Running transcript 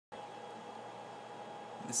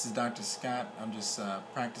This is Dr. Scott. I'm just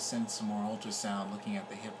practicing some more ultrasound, looking at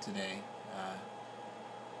the hip today.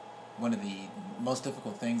 One of the most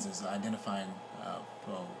difficult things is identifying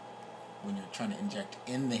well, when you're trying to inject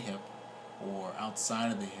in the hip or outside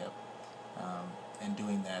of the hip, and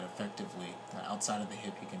doing that effectively. Outside of the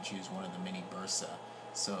hip, you can choose one of the mini bursa.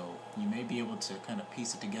 So you may be able to kind of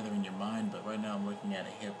piece it together in your mind, but right now I'm looking at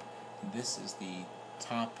a hip. This is the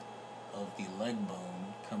top of the leg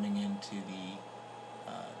bone coming into the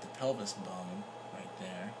pelvis bone right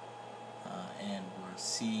there, and we're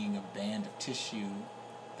seeing a band of tissue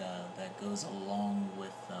that goes along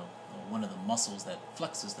with one of the muscles that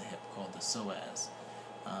flexes the hip, called the psoas.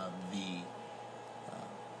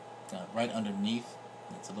 Right underneath,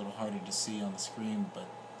 it's a little harder to see on the screen, but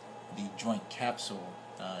the joint capsule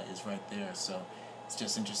is right there. So it's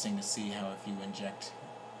just interesting to see how if you inject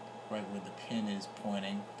right where the pin is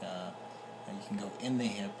pointing, and you can go in the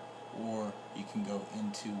hip, or you can go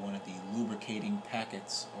into one of the lubricating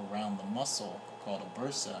packets around the muscle called a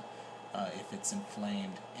bursa if it's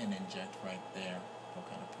inflamed, and inject right there. I'm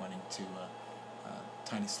kind of pointing to a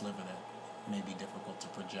tiny sliver that may be difficult to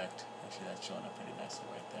project. Actually, that's showing up pretty nicely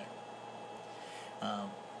right there.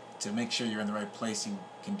 To make sure you're in the right place, you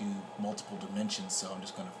can do multiple dimensions, so I'm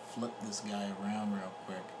just going to flip this guy around real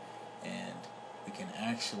quick, and we can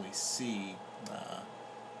actually see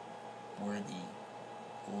where the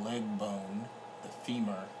leg bone, the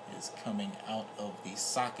femur, is coming out of the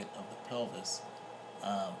socket of the pelvis,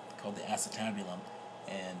 called the acetabulum,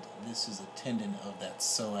 and this is a tendon of that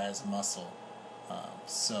psoas muscle.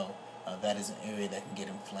 So that is an area that can get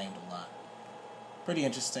inflamed a lot. Pretty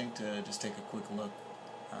interesting to just take a quick look.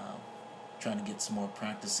 Trying to get some more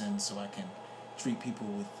practice in so I can treat people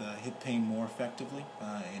with hip pain more effectively,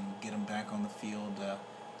 and get them back on the field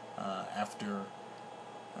after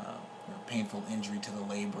painful injury to the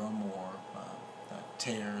labrum, or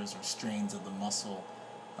tears or strains of the muscle,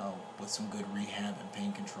 with some good rehab and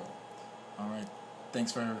pain control. All right,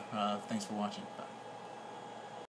 thanks for watching. Bye.